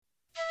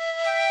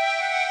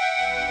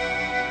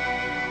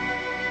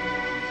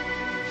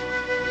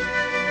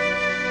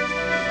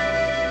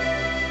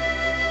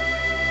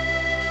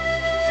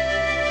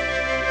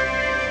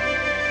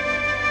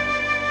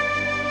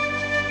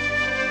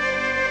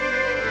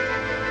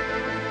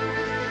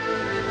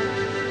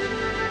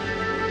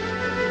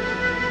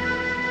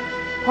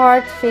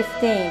Part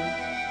 15.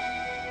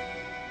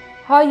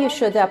 How you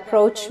should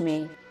approach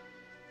me.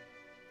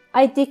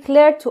 I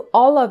declare to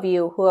all of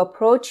you who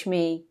approach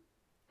me,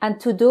 and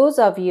to those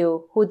of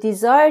you who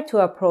desire to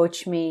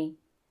approach me,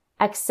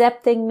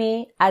 accepting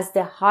me as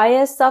the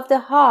highest of the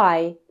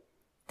high,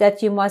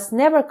 that you must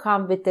never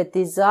come with the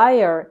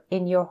desire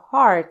in your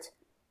heart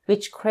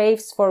which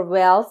craves for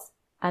wealth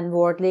and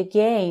worldly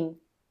gain,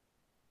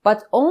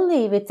 but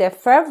only with a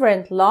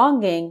fervent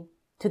longing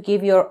to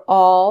give your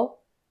all,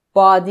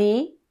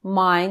 body,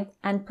 mind,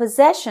 and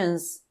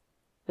possessions,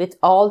 with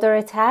all their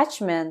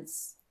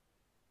attachments.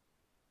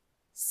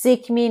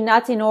 Seek me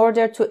not in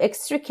order to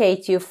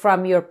extricate you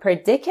from your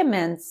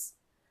predicaments,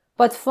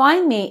 but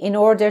find me in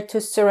order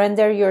to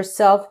surrender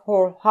yourself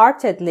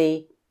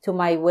wholeheartedly to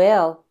my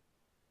will.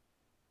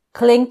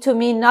 Cling to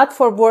me not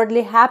for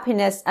worldly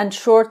happiness and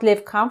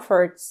short-lived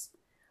comforts,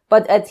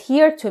 but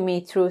adhere to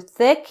me through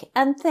thick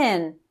and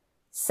thin,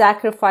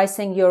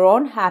 sacrificing your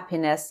own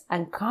happiness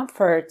and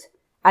comfort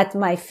at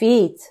my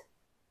feet.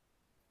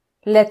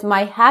 Let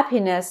my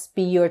happiness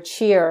be your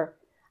cheer,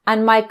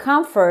 and my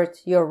comfort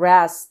your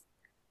rest.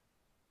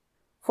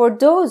 For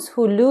those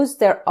who lose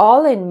their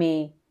all in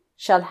me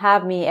shall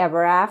have me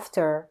ever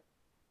after.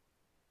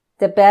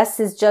 The best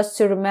is just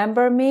to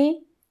remember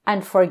me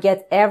and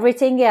forget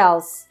everything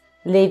else,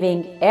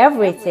 leaving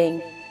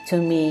everything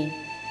to me.